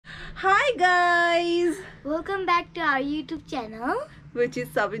Hi guys! Welcome back to our YouTube channel, which is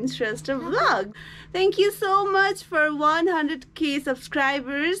Sabin Shrestha vlog. Thank you so much for 100k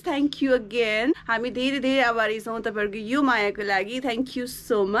subscribers. Thank you again. हामी धेरै धेरै आभारी छौं तपाईहरुको यो मायाको लागि. Thank you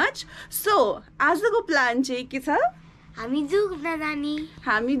so much. So, आजको प्लान चाहिँ के छ? हामी जू घुम्न जाने.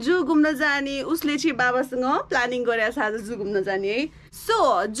 हामी जू घुम्न जाने. उसले चाहिँ बाबासँग प्लानिङ गरेछ आज जू घुम्न जाने है. So,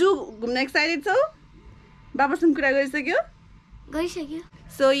 जू घुम्न एक्साइटेड छौ? बाबासँग कुरा गरिसक्यो? गरिसक्यो.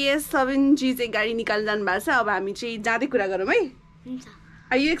 So yes, Sabin ji चाहिँ गाडी निकाल्न जानु भएको छ. अब हामी चाहिँ जाँदै कुरा गरौँ है. हुन्छ.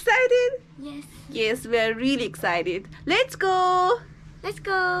 Are you excited? Yes. Yes, we are really excited. Let's go. Let's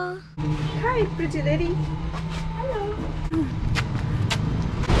go. Hi, pretty lady. Hello.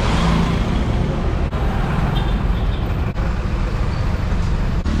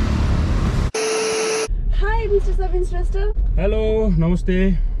 Hi, Mr. Sabin Shrestha. Hello,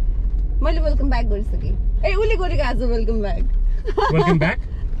 namaste. मैले वेलकम ब्याक गरिसके. ए उले गरेको आज welcome back. Welcome back.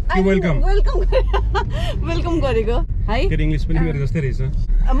 You welcome. Welcome गरेको है. के English पनि मेरो जस्तै रहेछ.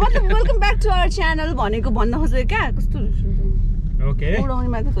 मतलब welcome back to our channel भनेको भन्न खोजेको क्या कस्तो ओके. उडाउने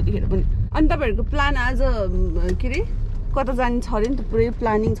माथि त्यतिखेर पनि. अनि तपाईहरुको प्लान आज के रे कता जाने छ रे नि त पुरै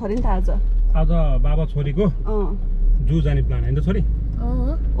प्लानिङ छ रे नि त आज. आज बाबा छोरीको जू जाने प्लान हैन त छोरी?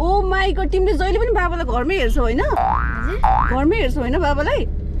 ओ माय गॉड तिमीले जहिले पनि बाबालाई घरमै हेर्छौ हैन? घरमै हेर्छौ हैन बाबालाई?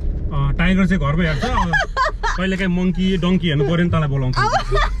 टाइगर चाहिँ घरमै हेर्छ. कहिलेकाहीँ मंकी डंकी हेर्नु पर्यो नि तलाई बोलाउँछ.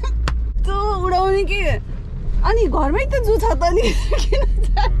 त्यो उडाउने के अनि घरमै त जू छ त नि किन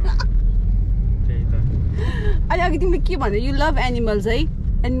त्यही त. अनि अघि तिमीले के भन्दै यु लभ एनिमल्स है?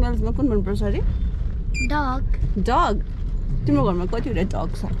 एनिमल्समा कुन मन पर्छ रे? डग. डग. तिम्रो घरमा कतिवटा डग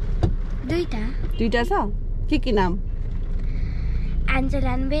छ? दुईटा छ. के नाम? एन्जल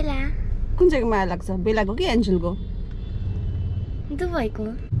एन्ड बेला. कुन चाहिँ माया लाग्छ? बेलाको कि एन्जलको? दुवैको.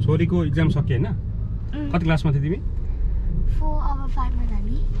 छोरीको एक्जाम सकियो हैन? कति क्लासमा थिए तिमी? 4 अब 5 मा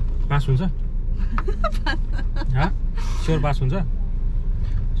जाने. पास हुन्छ? स्योर पास हुन्छ.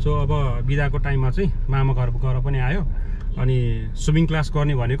 सो अब बिदाको टाइममा चाहिँ मामा घर गएर पनि आयो. अनि स्विमिङ क्लास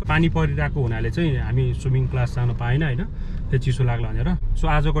गर्ने भनेको पानी परिरहेको हुनाले चाहिँ हामी स्विमिङ क्लास जान पाएन हैन. त्यो चिसो लाग्ला भनेर. सो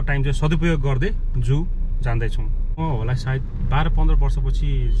आजको टाइम चाहिँ सदुपयोग गर्दै जू जाँदै छौं. होला सायद 12-15 वर्षपछि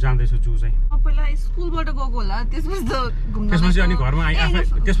जाँदैछु जू चाहिँ. पहिला स्कुलबाट गएको होला त्यसपछि त घुम्न. त्यसपछि अनि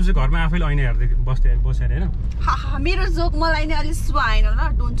घरमा आफैले ऐना हेर्दै बसेर हैन. मेरो जोक मलाई नै अलि सुहाएन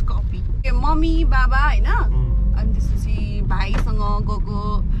ल. Don't copy. मम्मी बाबा हैन अनि त्यसपछि भाइसँग गएको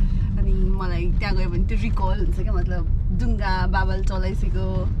अनि मलाई त्यहाँ गयो भने त्यो रिकल हुन्छ क्या. मतलब डुङ्गा बाबाले चलाइसकेको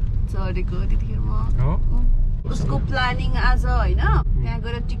चढेको त्यतिखेर म उसको प्लानिङ आज हैन त्यहाँ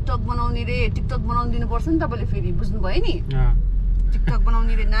गएर टिकटक बनाउने रे. टिकटक बनाउन दिनुपर्छ नि तपाईले फेरि बुझ्नु भयो नि. टिकटक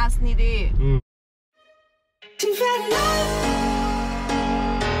बनाउने रे नाच्ने रे.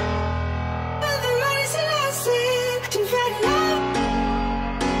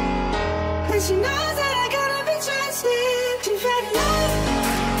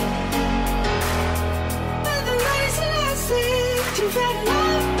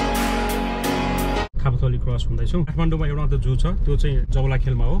 खापथली क्रस हुँदैछौँ. काठमाडौँमा एउटा त जू छ त्यो चाहिँ जवला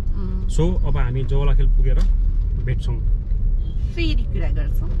खेलमा हो. सो अब हामी जवला खेल पुगेर भेट्छौँ. फेरि कुरा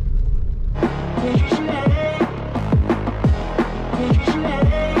गर्छौँ.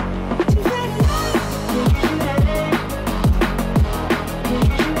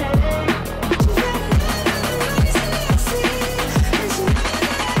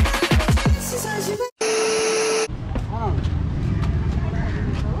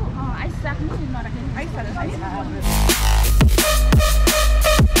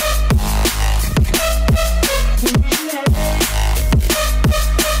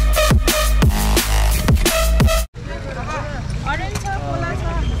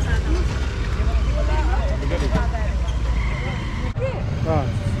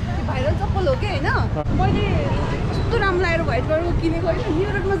 मैले कस्तो राम्रो लागेर व्हाइट कलरको किनेको होइन.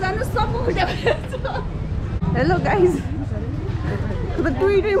 न्युयोर्कमा जानु सब खुट्टा भइरहेछ. हेलो गाइज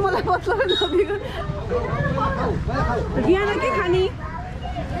टुई मलाई मतलब नदिएको. बिहान के खाने?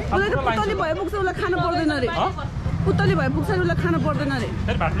 उसलाई त पुतली भए पुग्छ उसलाई खानु पर्दैन अरे. पुतली भए पुग्छ उसलाई खानु पर्दैन अरे.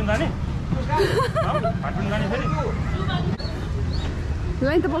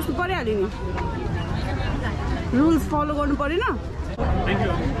 लाइन त बस्नु परिहाल्यो नि. रुल्स फलो गर्नु परेन.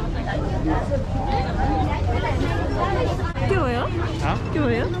 के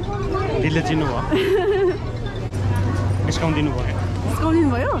भयो? दिलले चिन्नु भयो. डिस्काउन्ट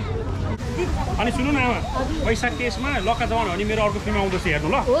दिनुभयो. अनि सुन्नु न पैसा केसमा लक्का जवान हो नि मेरो अर्को फिल्म आउँदैछ हेर्नु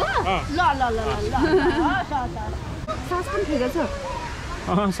ल. सास पनि फेरेछ.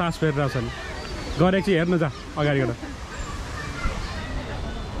 सास फेरिरहेछ नि. गरेको चाहिँ हेर्नु जा अगाडिबाट.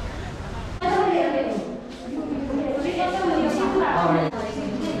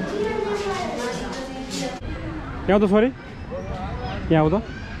 यहाँ त छोरी यहाँ त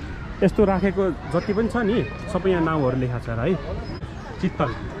यस्तो राखेको जति पनि छ नि सबै यहाँ नाउँहरू लेखाएको छ है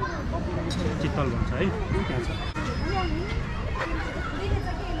चित्तल चित्तल भन्छ है त्यहाँ छ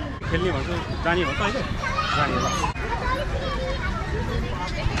खेल्ने भन्छ जाने हो त अहिले जाने होला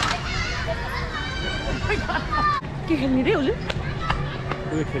के खेल्ने रे उसले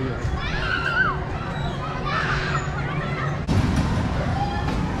उयो खेल्ने हो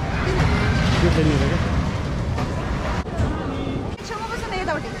त्यो खेल्ने हो क्या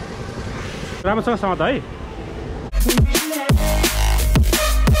राम्रोसँग समात है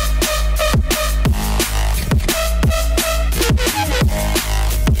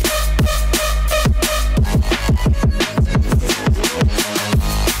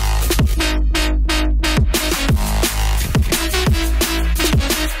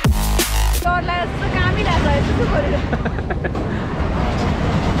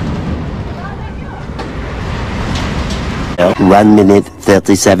One minute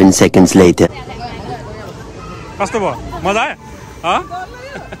 37 seconds later. कस्तो भयो मजा आयो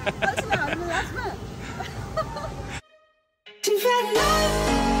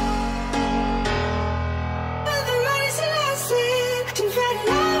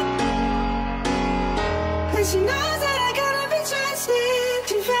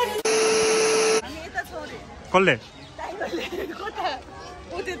कसले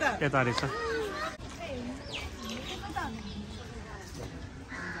यता रहेछ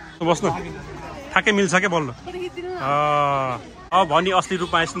बस्नु ठ्याक्कै मिल्छ क्या बोल्नु अब भनी असली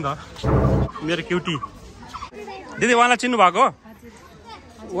रूपमा आएछ नि त मेरो क्युटी दिदी उहाँलाई चिन्नु भएको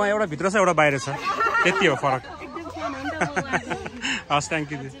उहाँ एउटा भित्र छ एउटा बाहिर छ त्यति हो फरक हस्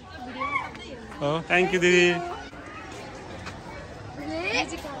थ्याङ्क यू दिदी हो थ्याङ्क यू दिदी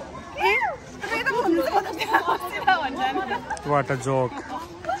वाट अ जोक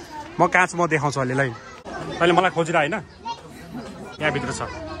म कहाँ छु म देखाउँछु अहिलेलाई तैँले मलाई खोजेर होइन यहाँभित्र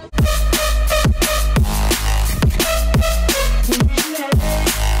छ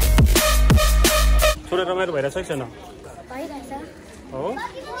छोरा रमाइलो भइरहेछ कि छैन हो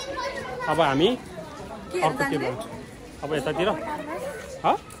अब हामी अर्को के भन्छ अब यतातिर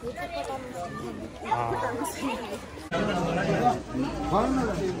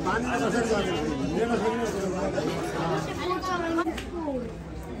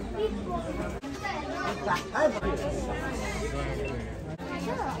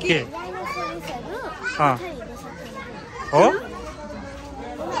के हो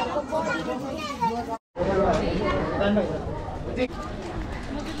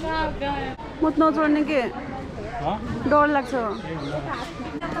मत नचोड्ने के डर लाग्छ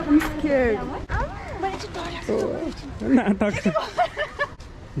नाटक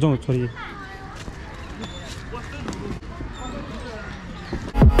जाउँ छोरी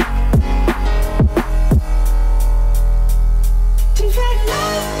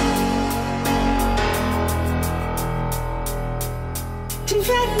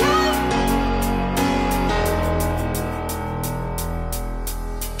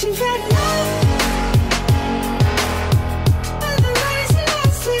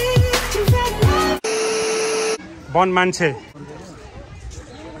वन मान्छे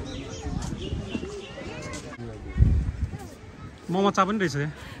मचा पनि रहेछ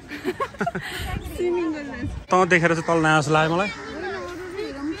त देखेर चाहिँ तल नआँ जस्तो लाग्यो मलाई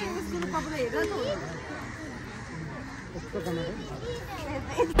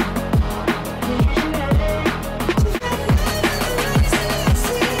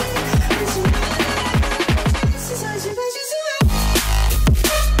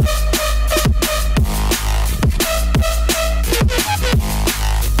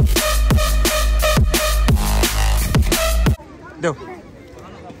देऊ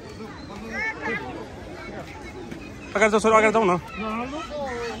अगाडि जाऊ अगाडि जाऊ न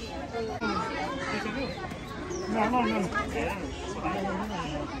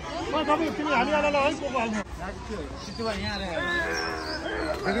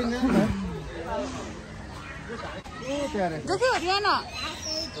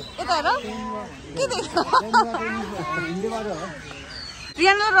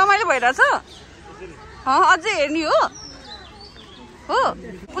रियान रमाइलो भइरहेछ अझै हेर्ने हो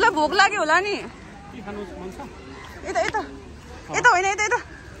उसलाई भोक लाग्यो होला नि यता यता यता होइन यता यता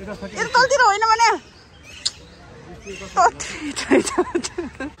यता तलतिर होइन भने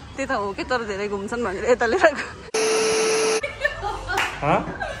त्यता हो कि तर धेरै घुम्छन् भनेर यता लिएर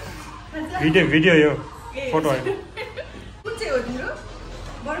भिडियो भिडियो यो फोटो होइन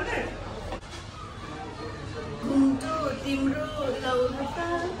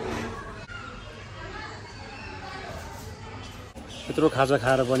यत्रो खाजा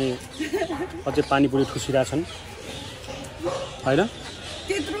खाएर पनि अझै पानीपुरी ठुसिरहेछन् हैन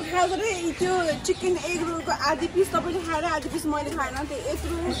त्यत्रो खाएको रे त्यो चिकन एग रोलको आधी पिस तपाईले खाएर आधी पिस मैले खाएन त्यो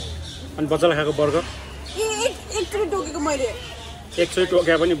यत्रो अनि बच्चाले खाएको बर्गर एकचोटि टोकेको मैले एकचोटि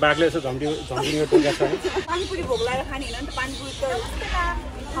टोक्या पनि बाघले यसो झम्टिङो टोक्या छ पानीपुरी भोग लगाएर खाने होइन नि त पानीपुरी त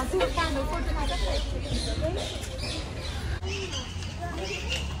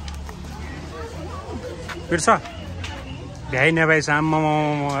बिर्स भ्याइ नभ्याइ आम्मा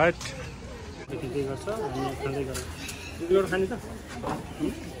हट के गर्छ हामी खाँदै गरौँ एउटा खाने त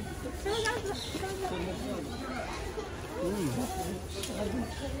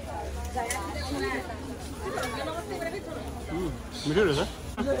मिठो रहेछ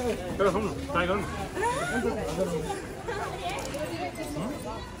एउटा खाउँ न ट्राई गरौँ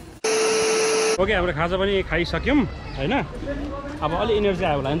ओके हाम्रो खाजा पनि खाइसक्यौँ होइन अब अलि इनर्जी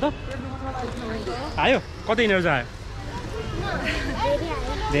आयो होला नि त आयो कति इनर्जी आयो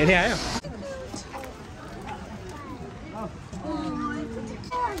धेरै आयो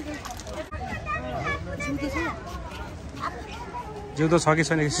जिउँदो छ कि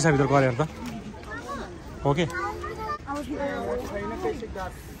छैन सिसाभित्र गऱ्यो त ओके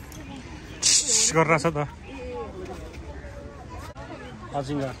गरिरहेछ त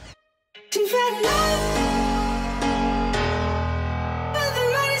अजिङ्गा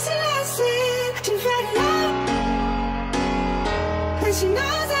She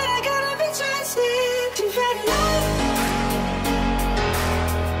knows that I gotta be trusted. She fed love.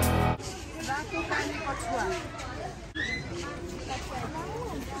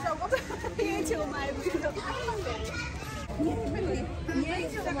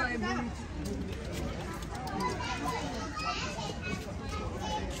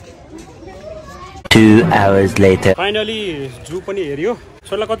 Two hours later. Finally जू पनि हेऱ्यो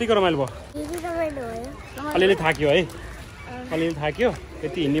छोरीलाई कतिको रमाइलो भयो अलिअलि थाक्यो है अलिअलि थाक्यो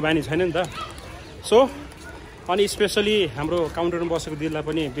त्यति हिँड्ने बानी छैन नि त सो अनि स्पेसली हाम्रो काउन्टरमा बसेको दिदीलाई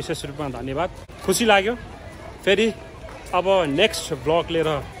पनि विशेष रूपमा धन्यवाद खुसी लाग्यो फेरि अब नेक्स्ट ब्लग लिएर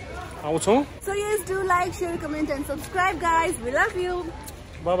आउँछौँ So yes, do like, share, comment and subscribe guys. We love you.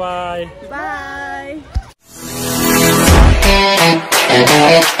 Bye bye. Bye.